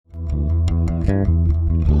All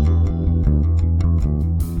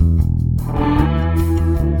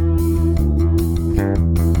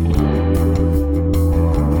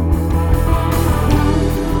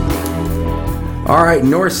right,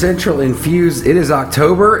 North Central Infused. It is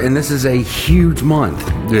October, and this is a huge month.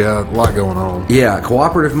 Yeah, a lot going on. Yeah,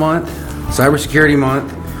 Cooperative Month, Cybersecurity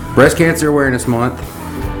Month, Breast Cancer Awareness Month.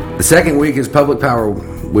 The second week is Public Power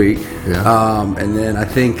Week. Yeah. And then I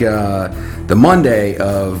think the Monday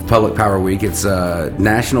of Public Power Week, it's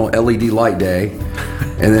National LED Light Day.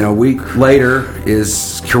 And then a week later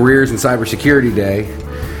is Careers in Cybersecurity Day.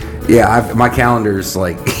 Yeah, my calendar's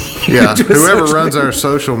like... Yeah, whoever runs our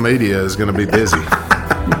social media is going to be busy.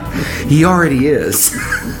 He already is.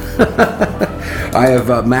 I have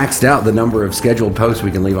maxed out the number of scheduled posts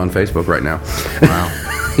we can leave on Facebook right now. Wow.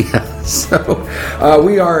 Yeah, so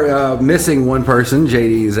we are missing one person.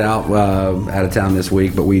 JD is out of town this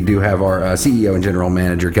week, but we do have our CEO and General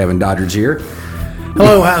Manager, Kevin Doddridge, here.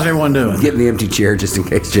 Hello, how's everyone doing? Getting the empty chair just in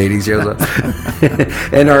case JD shows up.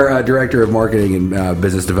 And our Director of Marketing and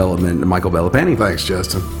Business Development, Michael Bellapani. Thanks,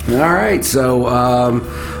 Justin. All right, so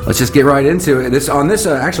let's just get right into it.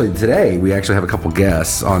 Actually, today, we actually have a couple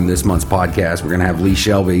guests on this month's podcast. We're going to have Lee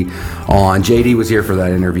Shelby on. JD was here for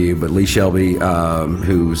that interview, but Lee Shelby,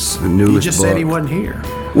 whose newest You just book, said he wasn't here.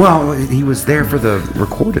 Well, he was there for the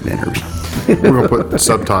recorded interview. We're going to put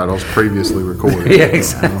subtitles previously recorded. Yeah,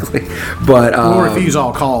 exactly. But We'll refuse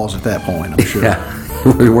all calls at that point, I'm sure. Yeah.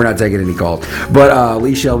 We're not taking any calls. But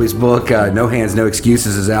Lee Shelby's book, No Hands, No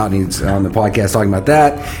Excuses, is out, and he's on the podcast talking about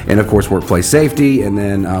that. And, of course, workplace safety. And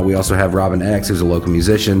then we also have Robin X, who's a local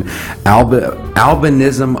musician,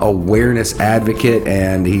 albinism awareness advocate.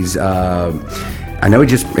 And he's, I know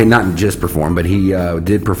he not just performed, but he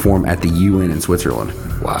did perform at the UN in Switzerland.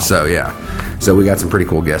 Wow. So, yeah. So we got some pretty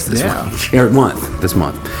cool guests this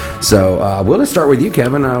month. So we'll just start with you,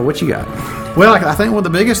 Kevin. What you got? Well, I think one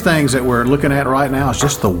of the biggest things that we're looking at right now is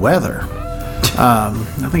just the weather.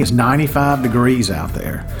 I think it's 95 degrees out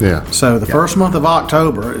there. Yeah. So the first month of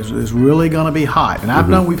October is really going to be hot. And I've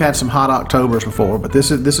known we've had some hot Octobers before, but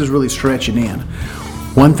this is really stretching in.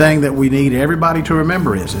 One thing that we need everybody to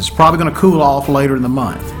remember is it's probably going to cool off later in the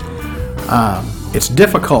month. It's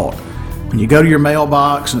difficult when you go to your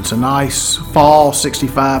mailbox and it's a nice fall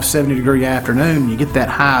 65, 70 degree afternoon, you get that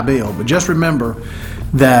high bill. But just remember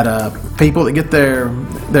that people that get their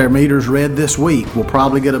meters read this week will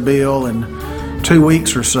probably get a bill in 2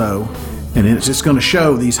 weeks or so, and it's going to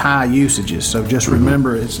show these high usages. So just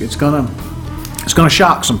remember, it's going to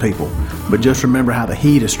shock some people, but just remember how the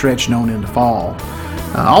heat is stretching on into fall.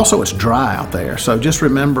 Also, it's dry out there, so just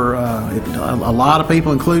remember a lot of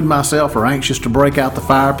people, including myself, are anxious to break out the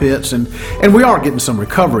fire pits, and we are getting some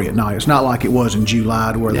recovery at night. It's not like it was in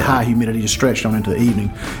July where the high humidity just stretched on into the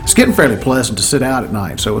evening. It's getting fairly pleasant to sit out at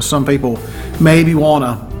night, so if some people maybe want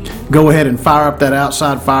to go ahead and fire up that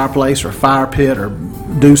outside fireplace or fire pit or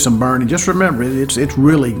do some burning, just remember it's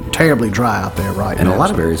really terribly dry out there right now. And a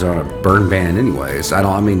lot of areas are on a burn ban anyways.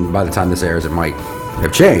 I mean, by the time this airs, it might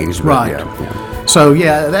have changed. But right. Yeah. So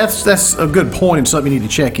yeah, that's a good point and something you need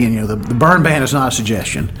to check in. The burn ban is not a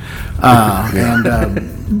suggestion,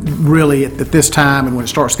 and really at this time and when it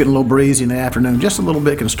starts getting a little breezy in the afternoon, just a little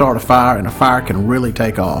bit can start a fire, and a fire can really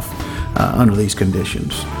take off under these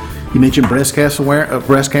conditions. You mentioned Breast Cancer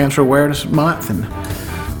Awareness Month, and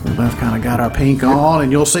we both kind of got our pink on,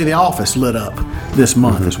 and you'll see the office lit up this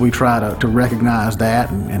month as we try to recognize that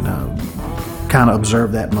and kind of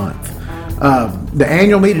observe that month. The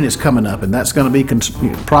annual meeting is coming up, and that's going to be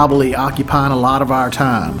probably occupying a lot of our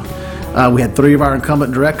time. We had 3 of our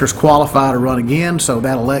incumbent directors qualify to run again, so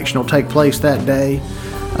that election will take place that day.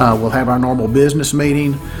 We'll have our normal business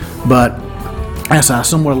meeting, but as I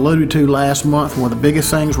somewhat alluded to last month, one of the biggest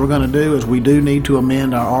things we're going to do is we do need to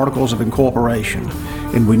amend our Articles of Incorporation,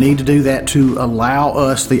 and we need to do that to allow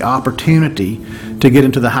us the opportunity to get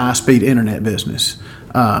into the high-speed internet business.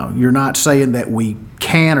 You're not saying that we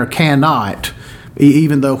can or cannot,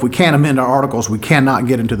 even though if we can't amend our articles, we cannot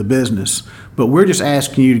get into the business. But we're just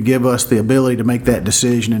asking you to give us the ability to make that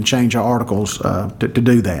decision and change our articles to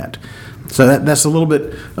do that. So that's a little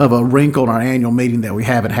bit of a wrinkle in our annual meeting that we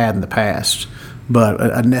haven't had in the past, but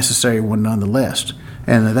a necessary one nonetheless.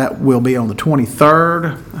 And that will be on the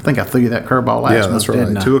 23rd. I think I threw you that curveball last month. Yeah,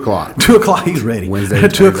 that's right. 2 o'clock. 2 o'clock, he's ready. Wednesday,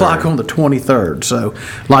 2 o'clock on the 23rd. So,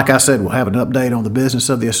 like I said, we'll have an update on the business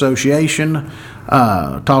of the association,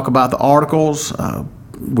 talk about the articles.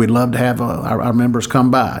 We'd love to have our members come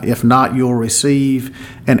by. If not, you'll receive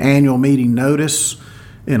an annual meeting notice,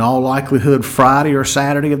 in all likelihood, Friday or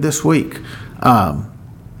Saturday of this week.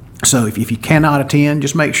 So if you cannot attend,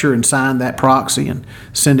 just make sure and sign that proxy and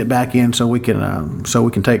send it back in so we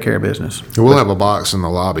can take care of business. We'll have a box in the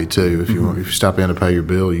lobby too. If you stop in to pay your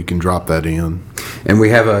bill, you can drop that in. And we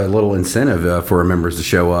have a little incentive for our members to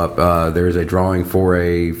show up. There's a drawing for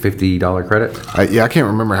a $50 credit. I can't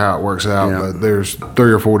remember how it works out, but there's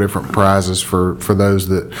 3 or 4 different prizes for those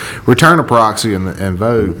that return a proxy and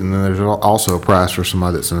vote, and then there's also a prize for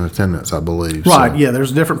somebody that's in attendance, I believe. Right, So, yeah,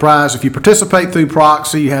 there's a different prize. If you participate through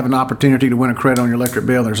proxy, you have an opportunity to win a credit on your electric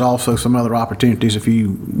bill. There's also some other opportunities if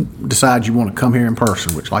you decide you want to come here in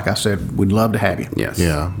person, which, like I said, we'd love to have you. Yes.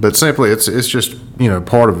 Yeah, but simply it's just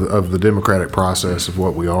part of the democratic process of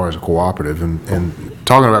what we are as a cooperative, and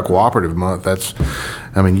talking about cooperative month,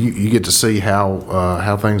 you get to see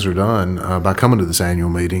how things are done by coming to this annual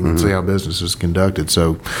meeting and see how business is conducted.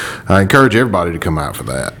 So I encourage everybody to come out for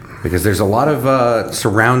that. Because there's a lot of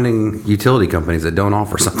surrounding utility companies that don't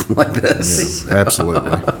offer something like this. Yes,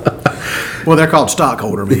 absolutely. Well, they're called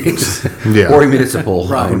stockholder meetings. Yeah. Or municipal.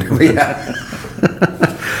 Right. Yeah.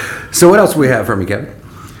 So what else do we have from you, Kevin?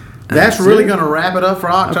 That's really going to wrap it up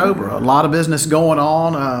for October. A lot of business going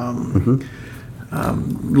on. A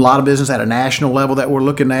lot of business at a national level that we're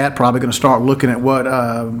looking at. Probably going to start looking at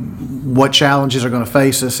what challenges are going to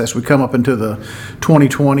face us as we come up into the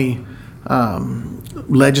 2020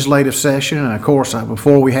 legislative session. And of course,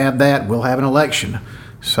 before we have that, we'll have an election.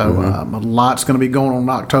 So a lot's going to be going on in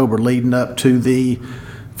October, leading up to the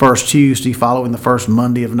first Tuesday following the first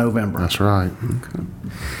Monday of November. That's right. Okay.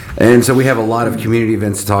 And so we have a lot of community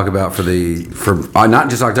events to talk about for not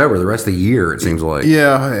just October, the rest of the year, it seems like.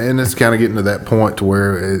 Yeah, and it's kind of getting to that point to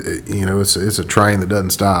where it's a train that doesn't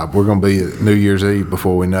stop. We're going to be at New Year's Eve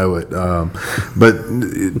before we know it. But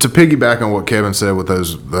to piggyback on what Kevin said with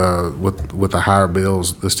those with the higher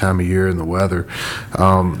bills this time of year and the weather,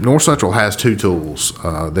 North Central has 2 tools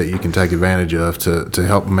that you can take advantage of to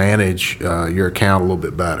help manage your account a little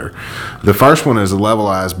bit better. The first one is a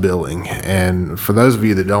levelized billing, and for those of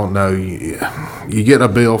you that don't know, you get a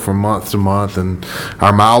bill from month to month, and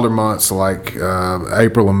our milder months like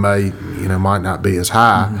April and May, might not be as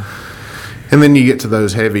high, and then you get to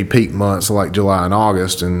those heavy peak months like July and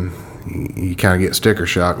August, and you kind of get sticker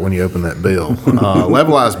shock when you open that bill.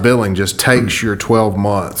 Levelized billing just takes your 12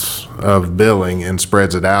 months of billing and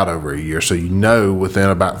spreads it out over a year, so within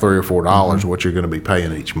about $3 or $4 what you're going to be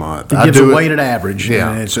paying each month. It gives a weighted average.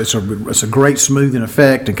 Yeah. And it's a great smoothing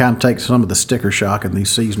effect and kind of takes some of the sticker shock and these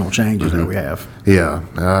seasonal changes that we have. Yeah,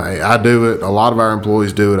 I do it. A lot of our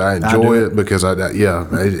employees do it. I enjoy it because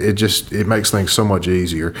it makes things so much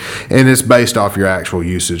easier, and it's based off your actual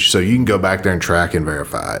usage, so you can go back there and track and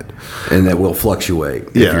verify it. And that will fluctuate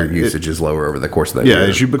if your usage is lower over the course of that year. Yeah,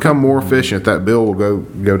 as you become more efficient, that bill will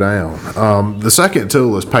go down. The second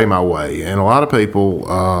tool is Pay My Way, and a lot of people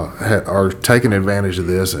are taking advantage of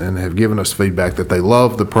this and have given us feedback that they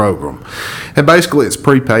love the program. And basically, it's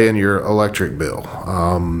prepaying your electric bill.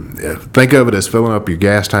 Think of it as filling up your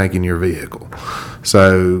gas tank in your vehicle.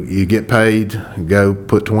 So you get paid, go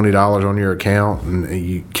put $20 on your account, and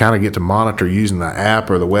you kind of get to monitor using the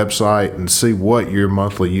app or the website and see what your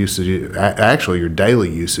monthly usage is, actually your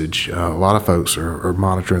daily usage. A lot of folks are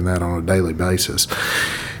monitoring that on a daily basis.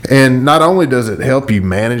 And not only does it help you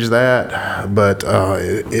manage that, but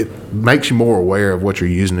it makes you more aware of what you're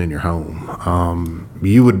using in your home.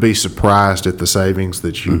 You would be surprised at the savings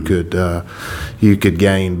that you could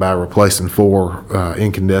gain by replacing 4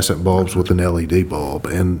 incandescent bulbs with an LED bulb,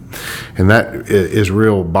 and that is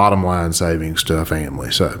real bottom line savings to a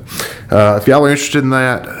family. So if y'all are interested in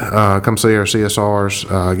that, come see our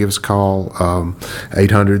CSRs. Give us a call,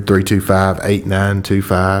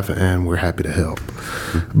 800-325-8925, and we're happy to help.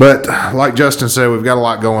 But like Justin said, we've got a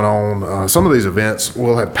lot going on. Some of these events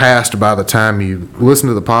will have passed by the time you listen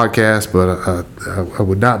to the podcast, but I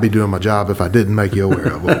would not be doing my job if I didn't make you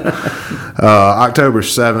aware of them. October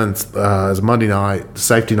 7th is Monday night,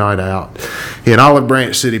 safety night out in Olive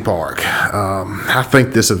Branch City Park. I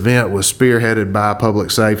think this event was spearheaded by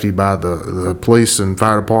public safety, by the police and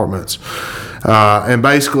fire departments. And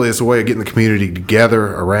basically, it's a way of getting the community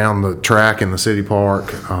together around the track in the city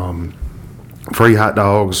park. Free hot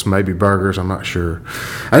dogs, maybe burgers. I'm not sure.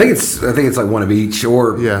 I think it's like one of each,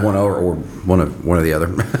 or one of the other.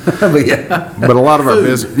 But yeah, but a lot of our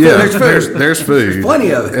business, there's food. There's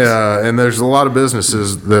plenty of it. And there's a lot of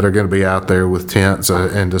businesses that are going to be out there with tents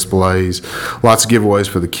and displays. Lots of giveaways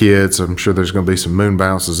for the kids. I'm sure there's going to be some moon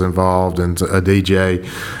bounces involved and a DJ.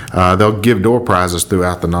 They'll give door prizes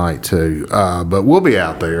throughout the night too. But we'll be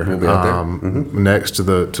out there. Next to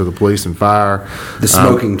the police and fire. The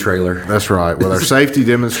smoking trailer. That's right. right, with our safety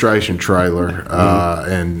demonstration trailer,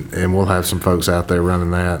 and we'll have some folks out there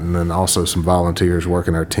running that, and then also some volunteers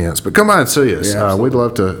working our tents. But come by and see us. Yeah, We'd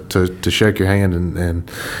love to shake your hand and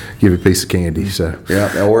give you a piece of candy. So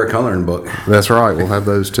Yeah, or a coloring book. that's right, we'll have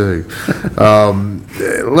those too.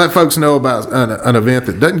 Let folks know about an event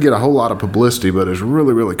that doesn't get a whole lot of publicity, but is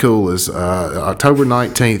really, really cool. Is October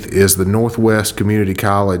 19th is the Northwest Community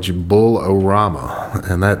College Bull-O-Rama,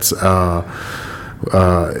 and that's in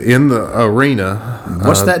the arena.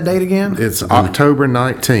 What's that date again? It's October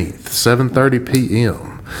 19th, 7:30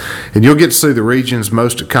 p.m. And you'll get to see the region's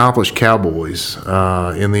most accomplished cowboys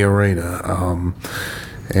in the arena.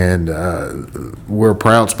 And we're a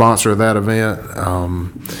proud sponsor of that event.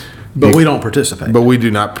 But we don't participate. But we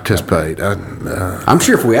do not participate. I'm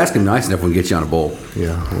sure if we ask him nice enough, we can get you on a bull.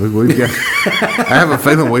 Yeah, we've got. I have a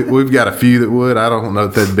feeling we've got a few that would. I don't know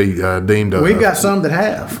if that'd be deemed We've got some that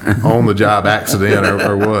have. on the job accident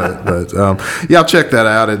or what. But yeah, I'll check that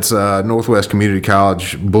out. It's Northwest Community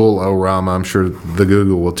College Bull-O-Rama. I'm sure the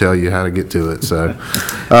Google will tell you how to get to it. So,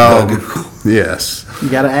 yes. You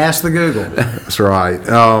got to ask the Google. That's right.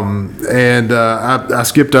 I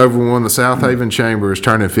skipped over one. The South Haven Chamber is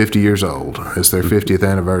turning 50 years old. It's their 50th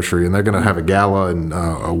anniversary, and they're going to have a gala and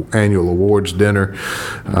annual awards dinner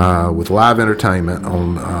with live entertainment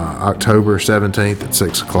on October 17th at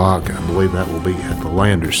 6 o'clock. I believe that will be at the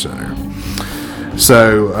Landers Center.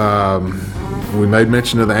 So we made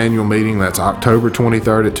mention of the annual meeting. That's October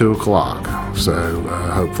 23rd at 2 o'clock. So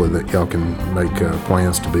hopefully that y'all can make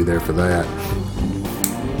plans to be there for that.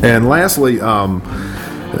 And lastly,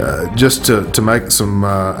 just to make some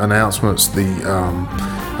announcements, the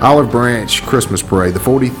Olive Branch Christmas Parade, the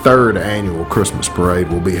 43rd annual Christmas Parade,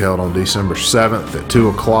 will be held on December 7th at 2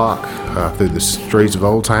 o'clock through the streets of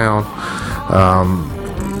Old Town.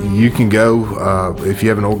 You can go, if you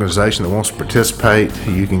have an organization that wants to participate,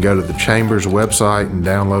 you can go to the Chamber's website and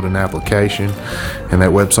download an application, and that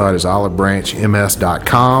website is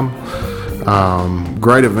olivebranchms.com.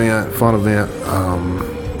 Great event, fun event.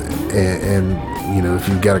 And you know, if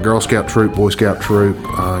you've got a Girl Scout troop, Boy Scout troop,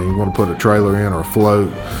 you want to put a trailer in or a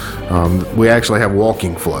float, we actually have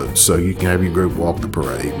walking floats, so you can have your group walk the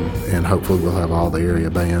parade, and hopefully we'll have all the area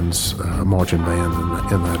bands, marching bands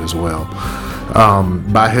in that as well.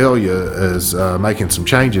 Byhalia is making some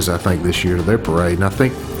changes, I think, this year to their parade, and I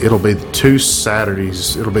think it'll be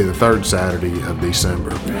the third Saturday of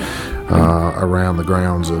December. Around the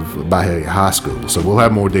grounds of Byhalia High School. So we'll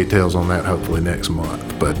have more details on that hopefully next month.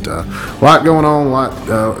 But a lot going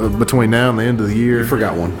on, between now and the end of the year. You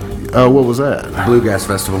forgot one. What was that? Bluegrass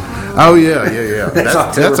Festival. Oh, yeah. That's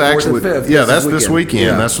October 4th and 5th. That's this weekend.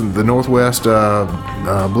 Yeah. That's the Northwest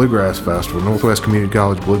Bluegrass Festival. Northwest Community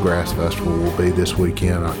College Bluegrass Festival will be this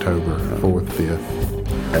weekend, October 4th,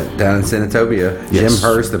 5th. Down in Senatobia. Yes. Jim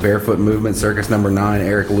Hurst, the Barefoot Movement, Circus Number 9,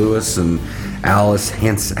 Eric Lewis, and Alice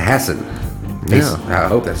Hassan. Yeah. I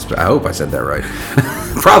hope I said that right.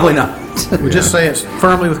 Probably not. We just say it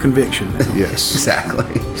firmly with conviction. Yes. Exactly.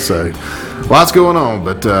 So, lots going on,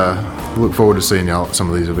 but look forward to seeing y'all at some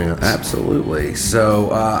of these events. Absolutely.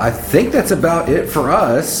 So I think that's about it for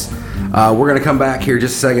us. We're going to come back here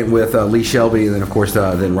just a second with Lee Shelby, and then, of course,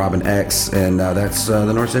 then Robin X, and that's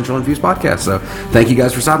the North Central Infused podcast. So thank you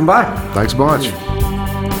guys for stopping by. Thanks a bunch.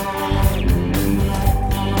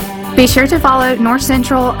 Be sure to follow North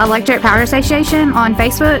Central Electric Power Association on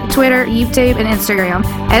Facebook, Twitter, YouTube, and Instagram.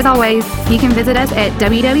 As always, you can visit us at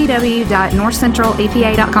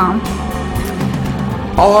www.northcentralepa.com.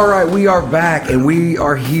 All right, we are back, and we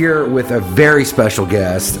are here with a very special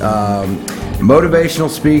guest. Motivational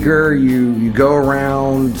speaker. You go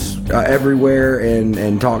around everywhere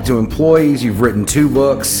and talk to employees. You've written 2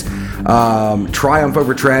 books, Triumph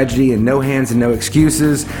Over Tragedy and No Hands and No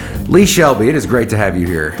Excuses. Lee Shelby, it is great to have you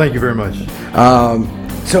here. Thank you very much.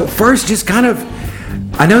 So first, just kind of,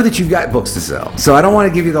 I know that you've got books to sell, so I don't want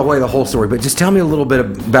to give you the whole story, but just tell me a little bit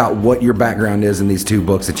about what your background is in these 2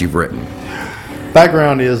 books that you've written.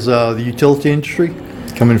 Background is the utility industry,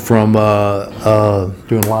 coming from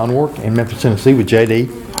doing line work in Memphis, Tennessee with JD.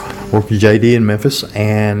 Worked with JD in Memphis,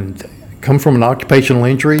 and come from an occupational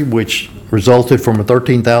injury which resulted from a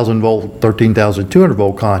 13,200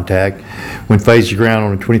 volt contact when phased to ground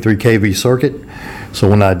on a 23 kV circuit. So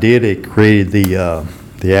when I did, it created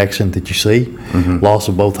the accident that you see, loss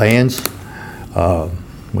of both hands.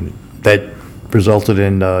 That resulted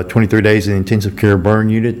in 23 days in the intensive care burn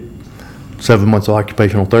unit, 7 months of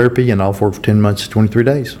occupational therapy, and off work for 10 months, 23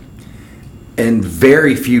 days. And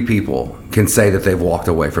very few people can say that they've walked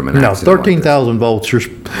away from an accident. No, 13,000 volts.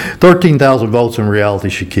 13,000 volts in reality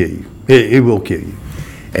should kill you. It will kill you.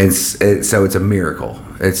 And so it's a miracle.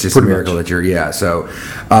 It's just Pretty a miracle much. that you're,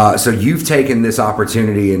 So you've taken this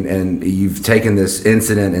opportunity and you've taken this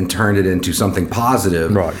incident and turned it into something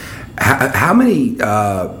positive. Right. How many,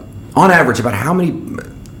 on average, about how many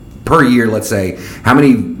per year, let's say, how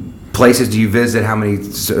many places do you visit? How many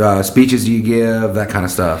speeches do you give? That kind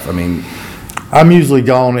of stuff. I mean, I'm usually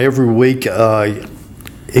gone every week,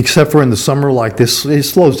 except for in the summer like this. It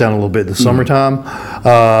slows down a little bit in the summertime.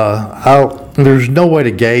 There's no way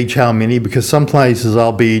to gauge how many, because some places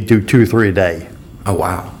I'll do 2 or 3 a day. oh,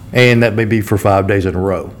 wow. And that may be for 5 days in a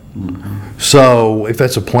row. So if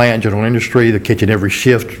that's a plant, general industry, they're catching every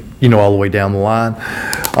shift, all the way down the line.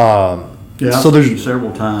 Yeah, So I've there's- seen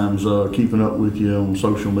several times keeping up with you on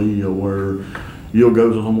social media where you'll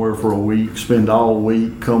go somewhere for a week, spend all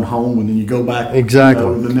week, come home, and then you go back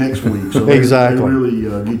Exactly. the next week. So they Exactly. really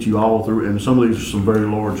get you all through. And some of these are some very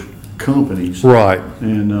large companies. Right.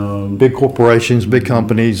 And Big corporations, big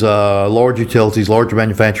companies, large utilities, large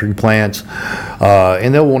manufacturing plants,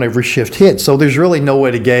 and they'll want every shift hit. So there's really no way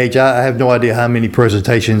to gauge. I have no idea how many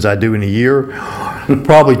presentations I do in a year.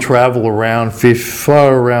 Probably travel around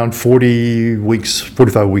 40 weeks,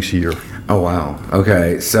 45 weeks a year. Oh, wow.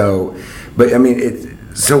 Okay. So, but I mean,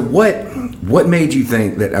 so what made you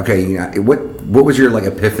think that, okay, what was your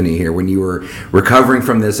epiphany here when you were recovering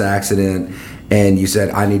from this accident and you said,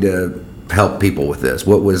 I need to help people with this?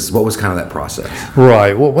 What was kind of that process?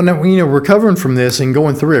 Right. Well, when recovering from this and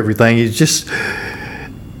going through everything,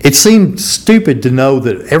 it seemed stupid to know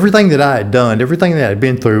that everything that I had done, everything that I had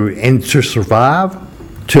been through, and to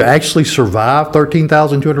actually survive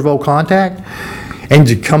 13,200 volt contact, and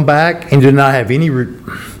to come back and to not have any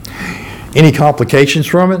complications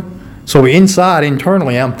from it. So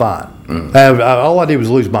internally, I'm fine. All I did was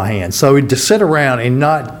lose my hand. So to sit around and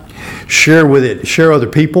not share with other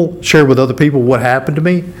people what happened to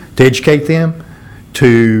me, to educate them,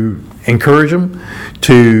 to encourage them,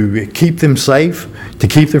 to keep them safe, to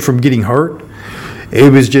keep them from getting hurt.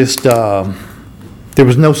 It was just, there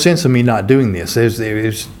was no sense of me not doing this.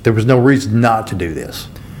 There was no reason not to do this.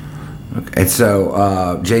 And so,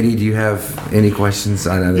 JD, do you have any questions?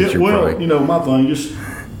 I know that yeah, you're well, probably... my thing, just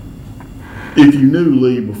if you knew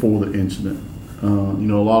Lee before the incident, a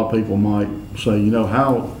lot of people might say,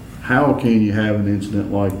 how can you have an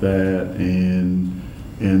incident like that and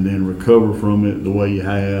then recover from it the way you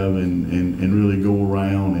have and really go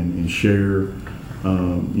around and share,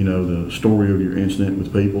 the story of your incident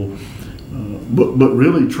with people, but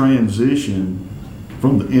really transition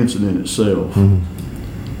from the incident itself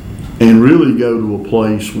and really go to a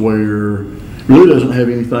place where it really doesn't have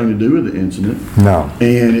anything to do with the incident. No.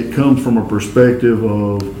 And it comes from a perspective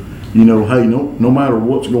of, hey, no matter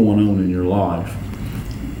what's going on in your life,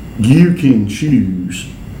 you can choose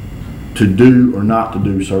to do or not to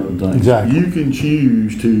do certain things. Exactly. You can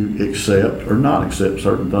choose to accept or not accept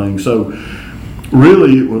certain things. So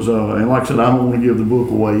really it was, and like I said, I don't want to give the book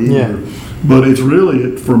away either, but it's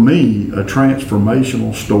really, for me, a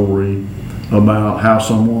transformational story about how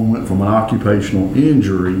someone went from an occupational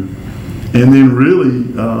injury and then really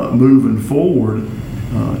moving forward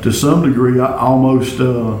to some degree, I almost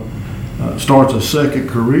starts a second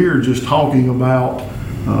career just talking about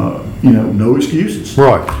no excuses.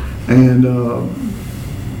 Right. And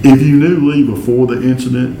if you knew Lee before the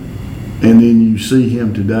incident and then you see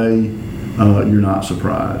him today, you're not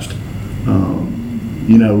surprised.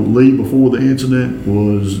 Lee before the incident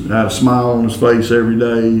had a smile on his face every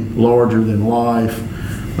day, larger than life,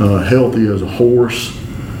 healthy as a horse.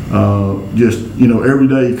 Every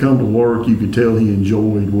day he come to work, you could tell he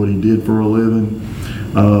enjoyed what he did for a living.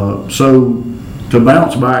 So to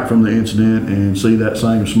bounce back from the incident and see that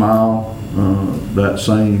same smile, that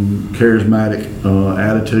same charismatic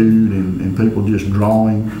attitude and people just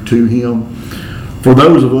drawing to him. For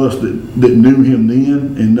those of us that knew him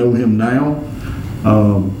then and know him now,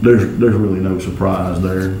 there's really no surprise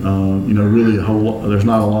there. Really there's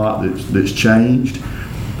not a lot that's changed.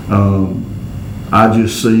 I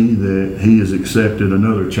just see that he has accepted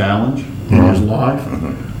another challenge in his life.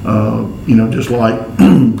 Just like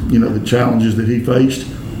the challenges that he faced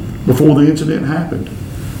before the incident happened.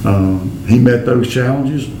 He met those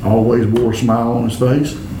challenges, always wore a smile on his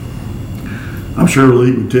face. I'm sure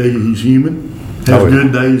Lee would tell you he's human, has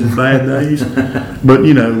good days and bad days, but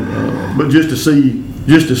but just to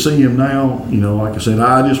see him now, like I said,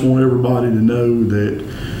 I just want everybody to know that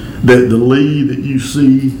the Lee that you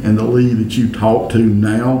see and the Lee that you talk to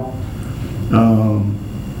now,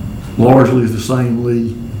 largely is the same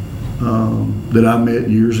Lee that I met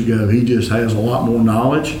years ago. He just has a lot more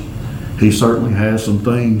knowledge. He certainly has some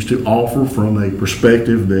things to offer from a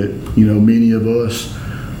perspective that many of us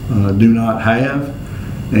do not have.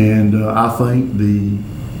 And I think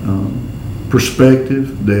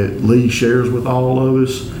perspective that Lee shares with all of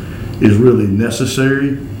us is really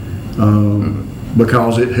necessary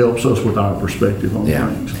because it helps us with our perspective on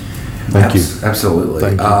things. Thank you. Absolutely.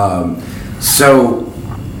 Thank you. So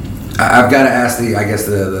I've got to ask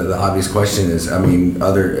the obvious question is, I mean,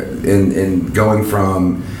 in going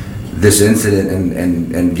from this incident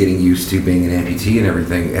and getting used to being an amputee and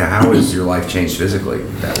everything, how has your life changed physically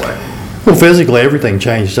that way? Well, physically, everything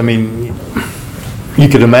changed. I mean, you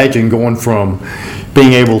could imagine going from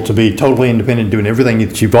being able to be totally independent, doing everything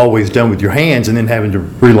that you've always done with your hands, and then having to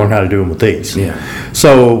relearn how to do them with these. Yeah.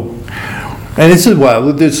 So, and this is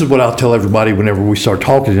what I'll tell everybody whenever we start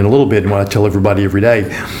talking in a little bit, and what I tell everybody every day.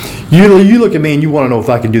 You look at me and you want to know if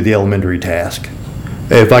I can do the elementary task.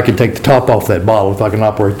 If I can take the top off that bottle, if I can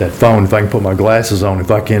operate that phone, if I can put my glasses on,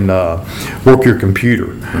 if I can work your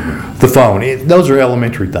computer, the phone. Those are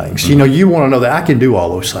elementary things. You know, you want to know that I can do all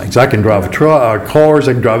those things. I can drive cars,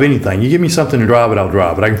 I can drive anything. You give me something to drive it, I'll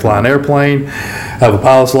drive it. I can fly an airplane, have a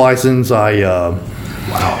pilot's license. Wow.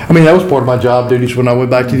 I mean, that was part of my job duties when I went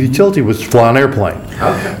back to the utility, was to fly an airplane.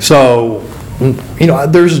 Okay. So, you know,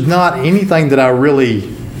 there's not anything that I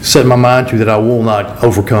really set my mind to that I will not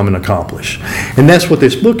overcome and accomplish. And that's what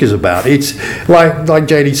this book is about. It's like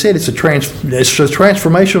JD said, it's a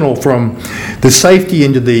transformational from the safety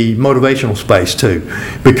into the motivational space too.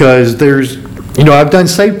 Because there's, you know, I've done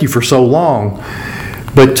safety for so long,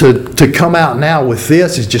 but to come out now with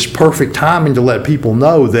this is just perfect timing to let people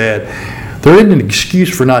know that there isn't an excuse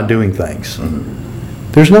for not doing things.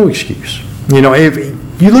 There's no excuse. You know, if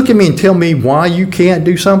you look at me and tell me why you can't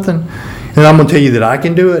do something, and I'm going to tell you that I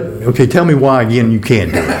can do it. Okay, tell me why again you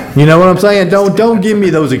can't do it. You know what I'm saying? Don't give me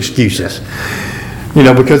those excuses. You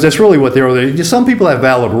know, because that's really what they're. Some people have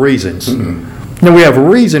valid reasons. Now, we have a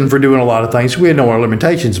reason for doing a lot of things. We know our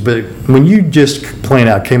limitations, but when you just plain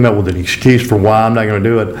out came up with an excuse for why I'm not going to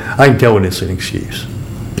do it, I can tell when it's an excuse.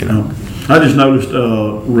 You know, I just noticed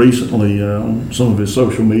recently on some of his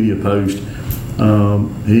social media posts.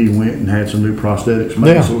 He went and had some new prosthetics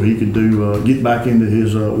made so he could get back into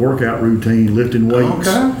his workout routine, lifting weights,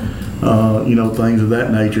 you know, things of that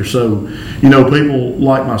nature. So, you know, people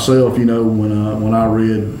like myself, you know, when I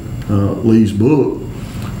read Lee's book,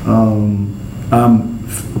 I'm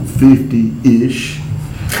 50-ish,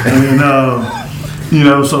 and you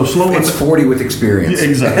know, so slowing. It's 40 with experience.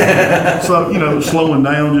 Exactly. So, you know, slowing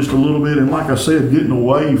down just a little bit, and like I said, getting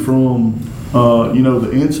away from you know,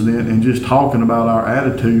 the incident and just talking about our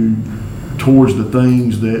attitude towards the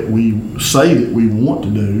things that we say that we want to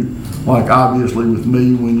do. Like obviously with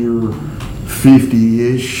me, when you're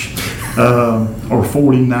 50-ish or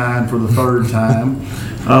 49 for the third time,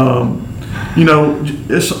 you know,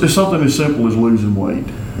 it's something as simple as losing weight.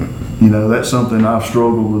 You know, that's something I've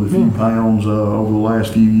struggled with a few pounds over the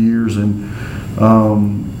last few years, and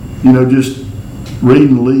you know, just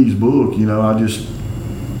reading Lee's book, you know, I just.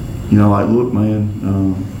 You know, like, look, man,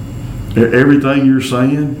 everything you're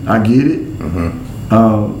saying, I get it,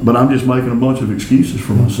 but I'm just making a bunch of excuses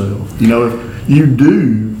for myself. You know, if you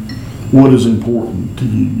do what is important to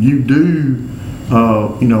you, you do,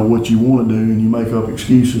 you know, what you want to do, and you make up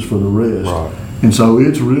excuses for the rest. Right. And so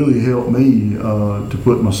it's really helped me to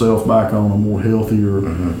put myself back on a more healthier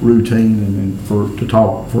routine, and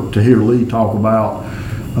to hear Lee talk about,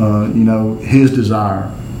 you know, his desire.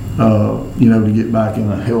 You know, to get back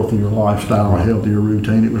in a healthier lifestyle, a healthier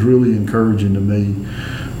routine. It was really encouraging to me.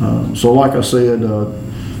 So like I said,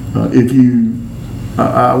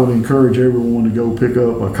 I would encourage everyone to go pick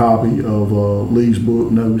up a copy of Lee's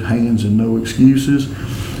book, No Hands and No Excuses.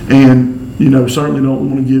 And, you know, certainly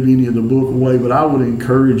don't want to give any of the book away, but I would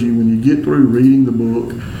encourage you, when you get through reading the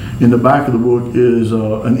book, in the back of the book is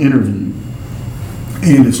an interview.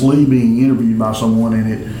 And it's Lee being interviewed by someone,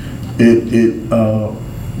 and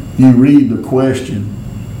you read the question,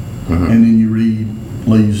 and then you read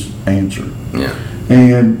Lee's answer. Yeah.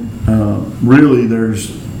 And really, there's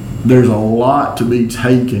a lot to be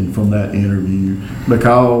taken from that interview,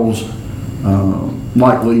 because,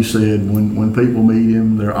 like Lee said, when people meet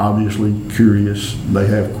him, they're obviously curious. They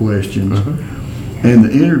have questions. And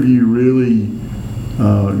the interview really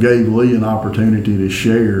gave Lee an opportunity to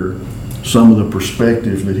share some of the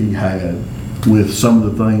perspectives that he had with some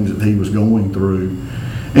of the things that he was going through.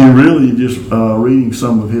 And really just reading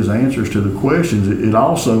some of his answers to the questions, it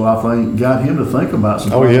also, I think, got him to think about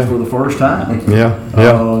some things for the first time.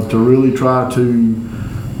 To really try to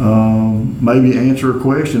maybe answer a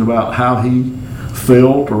question about how he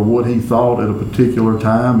felt or what he thought at a particular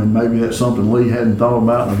time, and maybe that's something Lee hadn't thought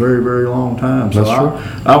about in a very, very long time. So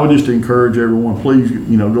I would just encourage everyone, please,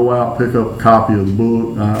 you know, go out, pick up a copy of the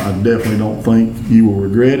book. I definitely don't think you will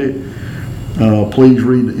regret it. Please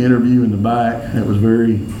read the interview in the back. That was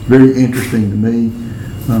very, very interesting to me.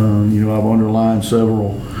 I've underlined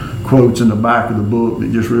several quotes in the back of the book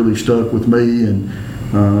that just really stuck with me, and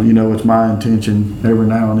it's my intention every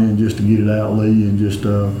now and then just to get it out, Lee, and just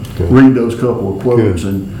read those couple of quotes.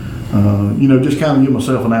 Good. And just kind of give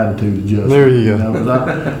myself an attitude adjustment. There you go. 'Cause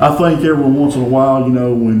I think every once in a while,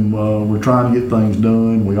 when we're trying to get things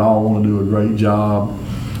done, we all want to do a great job.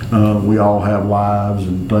 We all have lives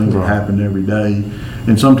and things that happen every day,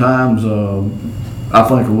 and sometimes I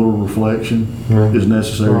think a little reflection is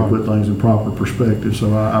necessary to put things in proper perspective.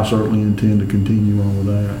 So I certainly intend to continue on with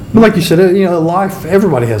that. But like you said, life.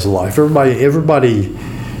 Everybody has a life. Everybody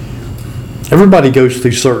goes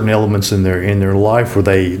through certain elements in their life where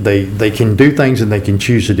they can do things and they can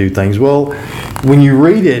choose to do things. Well, when you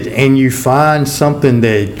read it and you find something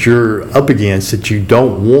that you're up against that you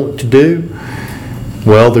don't want to do,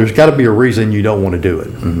 well, there's got to be a reason you don't want to do it.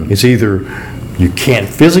 Mm-hmm. It's either you can't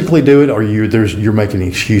physically do it, or you're making an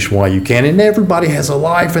excuse why you can. And everybody has a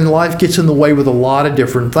life, and life gets in the way with a lot of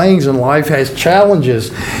different things, and life has challenges.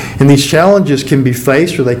 And these challenges can be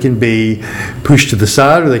faced, or they can be pushed to the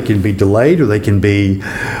side, or they can be delayed, or they can be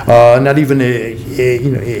not even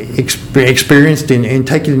experienced in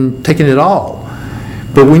taking it all.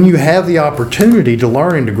 But when you have the opportunity to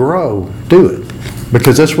learn and to grow, do it.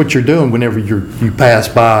 Because that's what you're doing whenever you pass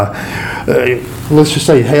by, let's just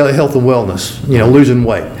say health and wellness, losing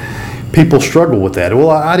weight. People struggle with that. Well,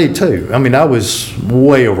 I did too. I mean, I was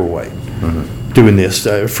way overweight doing this.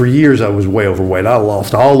 For years, I was way overweight. I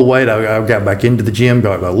lost all the weight. I got back into the gym,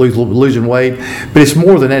 got losing weight. But it's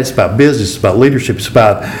more than that. It's about business. It's about leadership. It's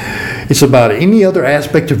about any other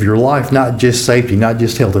aspect of your life, not just safety, not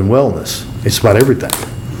just health and wellness. It's about everything.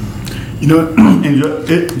 And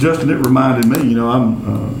Justin, it reminded me,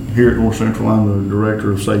 I'm here at North Central, I'm the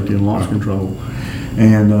Director of Safety and Loss Control.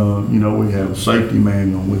 And, we have a safety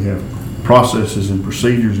manual, we have processes and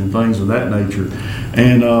procedures and things of that nature.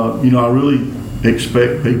 And, I really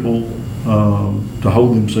expect people to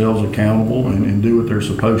hold themselves accountable and do what they're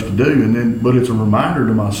supposed to do. But it's a reminder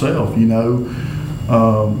to myself,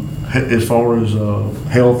 as far as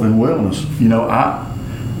health and wellness,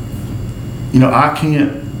 I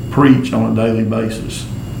can't preach on a daily basis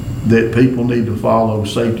that people need to follow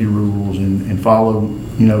safety rules and follow,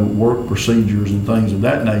 work procedures and things of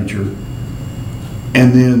that nature.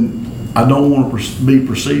 And then I don't want to be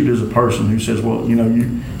perceived as a person who says, well,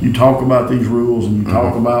 you talk about these rules and you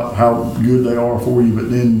talk about how good they are for you, but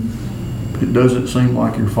then it doesn't seem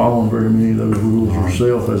like you're following very many of those rules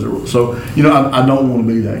yourself. So, I don't want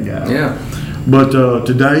to be that guy. Yeah. But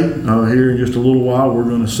today, here in just a little while, we're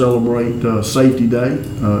going to celebrate Safety Day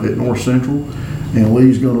at North Central, and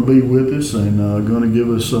Lee's going to be with us and going to give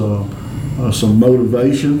us some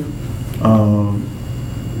motivation,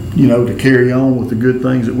 to carry on with the good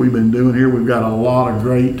things that we've been doing here. We've got a lot of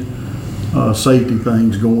great safety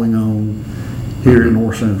things going on here at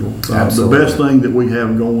North Central. The best thing that we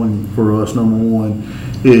have going for us, number one,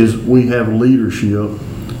 is we have leadership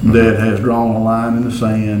that has drawn a line in the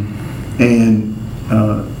sand and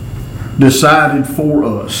decided for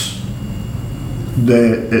us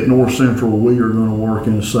that at North Central we are going to work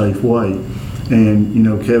in a safe way. And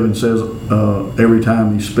Kevin says every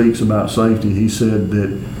time he speaks about safety, he said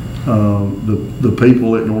that the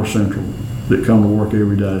people at North Central that come to work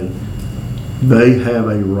every day, they have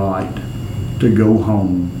a right to go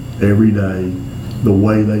home every day the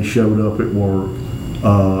way they showed up at work,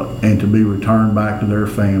 and to be returned back to their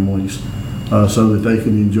families, so that they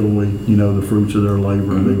can enjoy, the fruits of their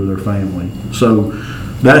labor and be with their family. So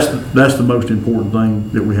that's the most important thing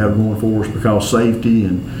that we have going for us, because safety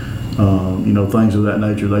and things of that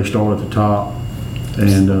nature, they start at the top.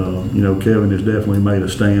 And Kevin has definitely made a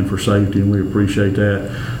stand for safety, and we appreciate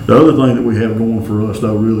that. The other thing that we have going for us,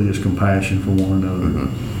 though, really is compassion for one another.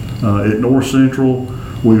 At North Central,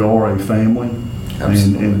 we are a family,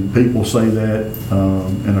 and people say that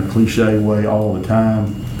in a cliche way all the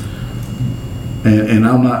time. And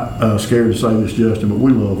I'm not scared to say this, Justin, but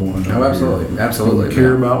we love one another. Oh, absolutely. Absolutely. We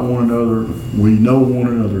care about one another. We know one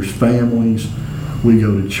another's families. We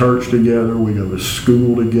go to church together. We go to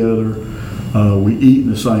school together. We eat in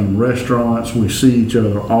the same restaurants. We see each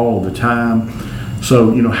other all the time.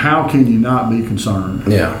 So, how can you not be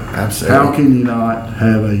concerned? Yeah, absolutely. How can you not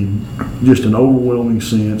have just an overwhelming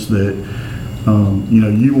sense that,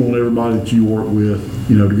 you want everybody that you work with,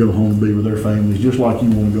 to go home and be with their families, just like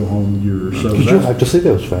you want to go home with yours. So you'll have to see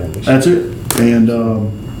those families. That's it. And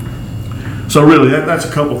so really, that's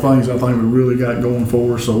a couple of things I think we really got going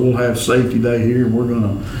for us. So we'll have Safety Day here, and we're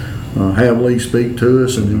going to have Lee speak to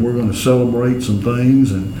us, and then we're going to celebrate some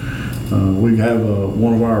things. And We have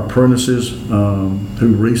one of our apprentices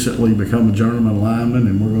who recently become a journeyman lineman,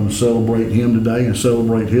 and we're going to celebrate him today and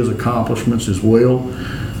celebrate his accomplishments as well.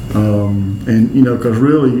 And because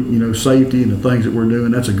really, safety and the things that we're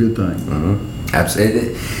doing, that's a good thing.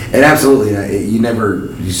 Absolutely, and absolutely,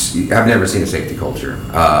 I've never seen a safety culture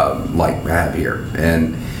like I have here,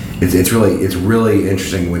 and it's really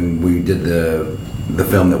interesting when we did the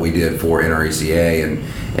film that we did for NRECA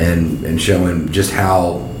and showing just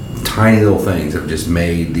how tiny little things have just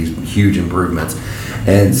made these huge improvements.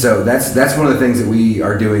 And so that's one of the things that we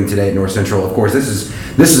are doing today at North Central. Of course, this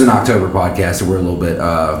is an October podcast, so we're a little bit,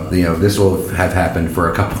 this will have happened for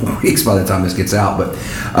a couple of weeks by the time this gets out. But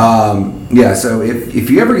so if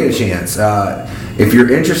you ever get a chance, if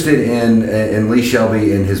you're interested in Lee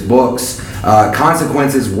Shelby and his books,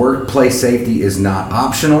 Consequences: Workplace Safety is Not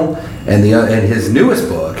Optional, and his newest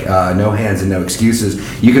book, No Hands and No Excuses,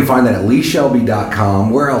 you can find that at leeshelby.com.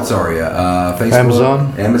 Where else are you?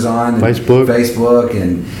 Facebook, Amazon, and Facebook,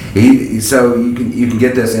 and so you can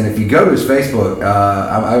get this. And if you go to his Facebook,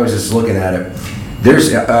 I was just looking at it.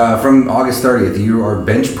 There's from August 30th, you are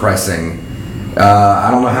bench pressing. I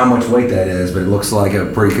don't know how much weight that is, but it looks like a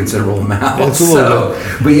pretty considerable amount. It's a little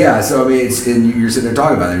bit. But yeah, so I mean, you're sitting there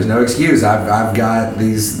talking about it. There's no excuse. I've got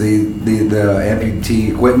the amputee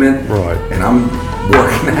equipment, right, and I'm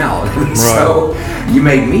working out. Right. So you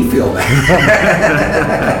made me feel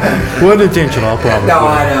bad. Wasn't intentional, I promise. No,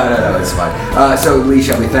 it's fine. So Lee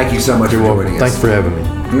Shelby, thank you so much for joining us. Thanks for having me.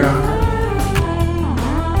 Yeah.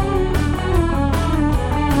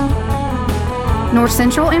 North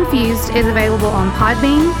Central Infused is available on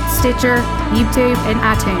Podbean, Stitcher, YouTube, and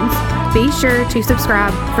iTunes. Be sure to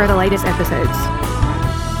subscribe for the latest episodes.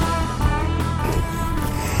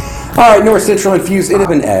 All right, North Central Infused, it has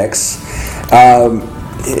been X.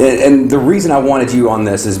 And the reason I wanted you on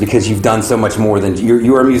this is because you've done so much more than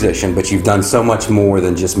you are a musician, but you've done so much more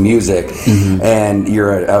than just music. Mm-hmm. And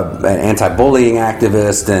you're an anti-bullying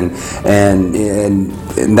activist, and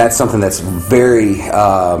that's something that's very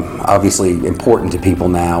obviously important to people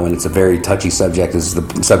now, and it's a very touchy subject. Is the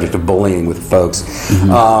subject of bullying with folks.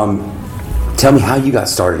 Mm-hmm. Tell me how you got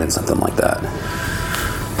started in something like that.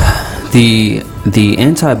 The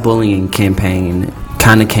anti-bullying campaign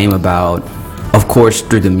kind of came about, of course,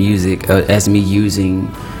 through the music, as me using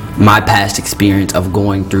my past experience of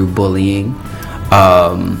going through bullying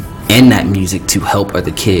and that music to help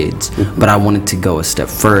other kids. Mm-hmm. But I wanted to go a step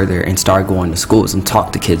further and start going to schools and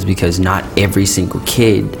talk to kids, because not every single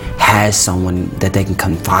kid has someone that they can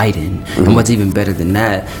confide in. Mm-hmm. And what's even better than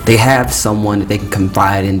that, they have someone that they can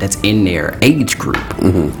confide in that's in their age group.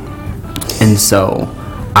 Mm-hmm. And so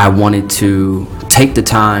I wanted to take the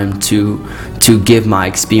time to give my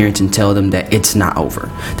experience and tell them that it's not over,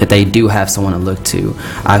 that they do have someone to look to.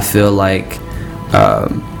 I feel like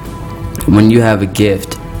when you have a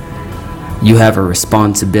gift, you have a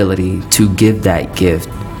responsibility to give that gift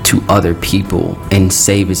to other people and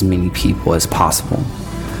save as many people as possible.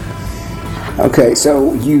 Okay,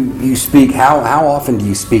 so you speak, how often do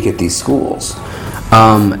you speak at these schools?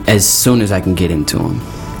 As soon as I can get into them.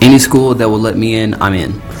 Any school that will let me in, I'm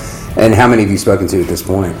in. And how many have you spoken to at this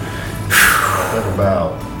point?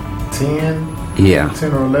 About 10? Yeah.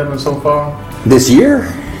 10 or 11 so far. This year?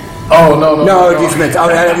 Oh, no. No, just meant, I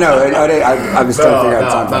was trying to figure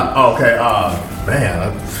out time. Okay,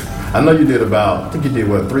 man, I know you did I think you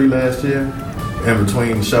did, 3 last year? In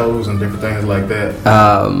between shows and different things like that?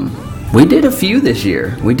 We did a few this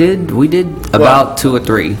year. We did about 2 or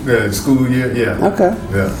 3. Yeah, school year, yeah. Okay.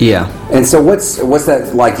 Yeah. And so what's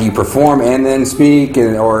that like? Do you perform and then speak,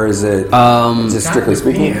 or is it just strictly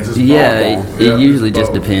speaking? Yeah, it usually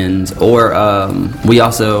just depends. Or we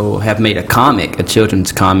also have made a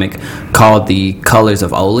children's comic called The Colors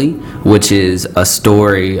of Oli, which is a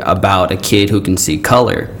story about a kid who can see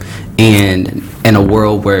color, and in a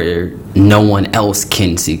world where no one else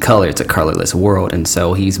can see color, it's a colorless world, and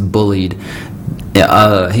so he's bullied to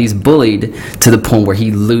the point where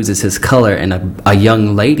he loses his color, and a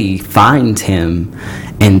young lady finds him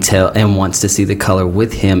and wants to see the color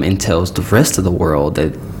with him, and tells the rest of the world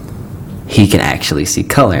that he can actually see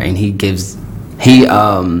color, and he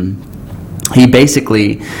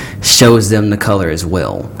basically shows them the color as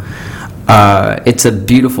well. It's a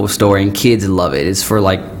beautiful story, and kids love it. It's for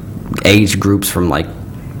like age groups from like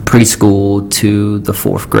preschool to the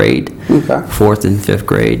 4th grade. Okay. 4th and 5th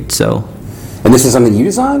grade. So. And this is something you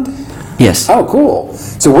designed? Yes. Oh, cool.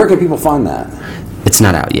 So where can people find that? It's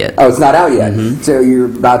not out yet. Oh, it's not out yet. So you're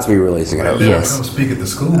about to be releasing it. Okay. Yes. Come speak at the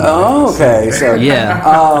school. Oh, okay. So Yeah.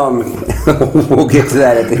 we'll get to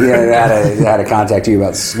that at the end. How to contact you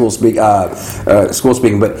about school speaking.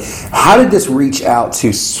 But how did this reach out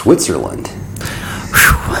to Switzerland?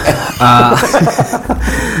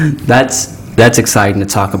 That's exciting to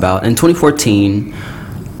talk about. In 2014,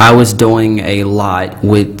 I was doing a lot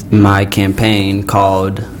with my campaign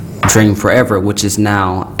called Dream Forever, which is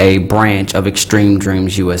now a branch of Extreme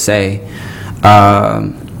Dreams USA.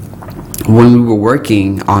 When we were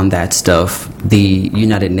working on that stuff, the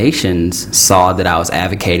United Nations saw that I was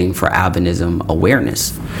advocating for albinism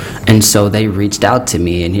awareness. And so they reached out to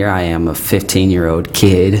me, and here I am, a 15-year-old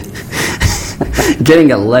kid,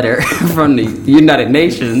 getting a letter from the United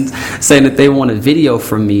Nations saying that they want a video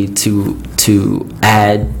from me to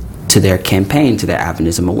add to their campaign, to their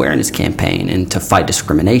albinism awareness campaign, and to fight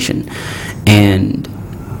discrimination. And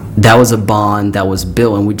that was a bond that was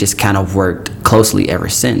built, and we just kind of worked closely ever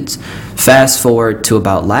since. Fast forward to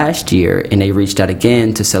about last year, and they reached out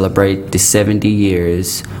again to celebrate the 70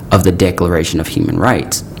 years of the Declaration of Human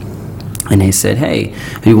Rights. And they said, hey,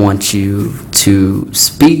 we want you to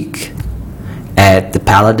speak at the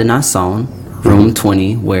Palais de Nation, room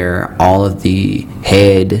 20, where all of the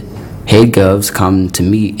head govs come to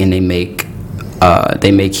meet, and they make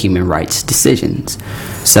human rights decisions.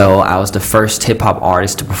 So I was the first hip hop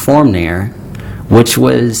artist to perform there, which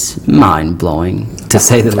was mind blowing, to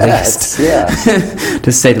say the least. Yeah.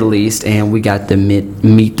 To say the least. And we got to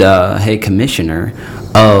meet the head commissioner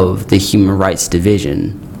of the Human Rights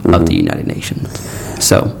Division of the United Nations.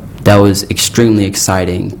 So that was extremely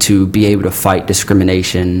exciting to be able to fight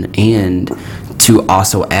discrimination and to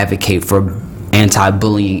also advocate for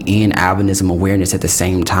anti-bullying and albinism awareness at the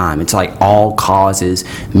same time. It's like all causes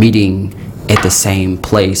meeting at the same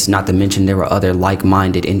place, not to mention there were other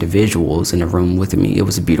like-minded individuals in the room with me. It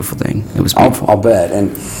was a beautiful thing. It was beautiful. I'll bet.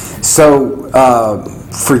 And so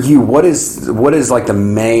for you, what is like the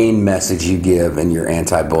main message you give in your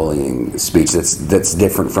anti-bullying speech that's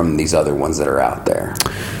different from these other ones that are out there?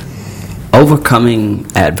 Overcoming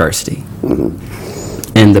adversity.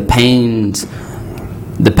 And the pains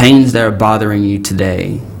that are bothering you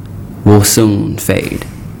today will soon fade.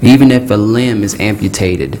 Even if a limb is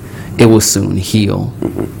amputated, it will soon heal.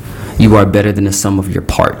 You are better than the sum of your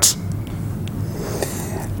parts.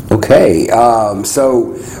 Okay,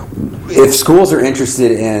 so if schools are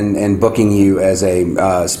interested in booking you as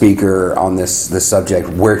a speaker on this subject,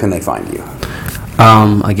 where can they find you?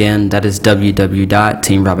 Again, that is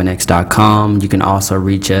www.teamrobinx.com. You can also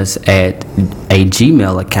reach us at a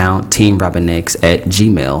Gmail account,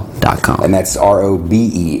 teamrobinx@gmail.com. And that's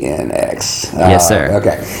ROBENX. Yes, sir.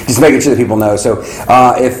 Okay, just making sure that people know. So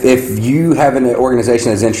if you have an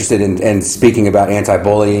organization that's interested in speaking about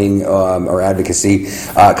anti-bullying or advocacy,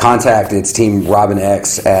 contact it's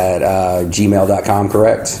teamrobinx at gmail.com,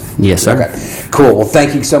 correct? Yes, sir. Okay, cool. Well,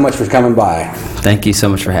 thank you so much for coming by. Thank you so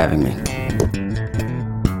much for having me.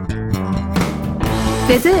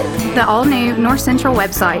 Visit the all-new North Central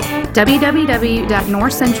website,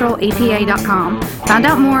 www.northcentralepa.com. Find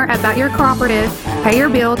out more about your cooperative, pay your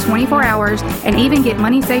bill 24 hours, and even get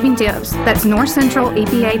money-saving tips. That's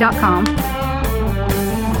northcentralepa.com.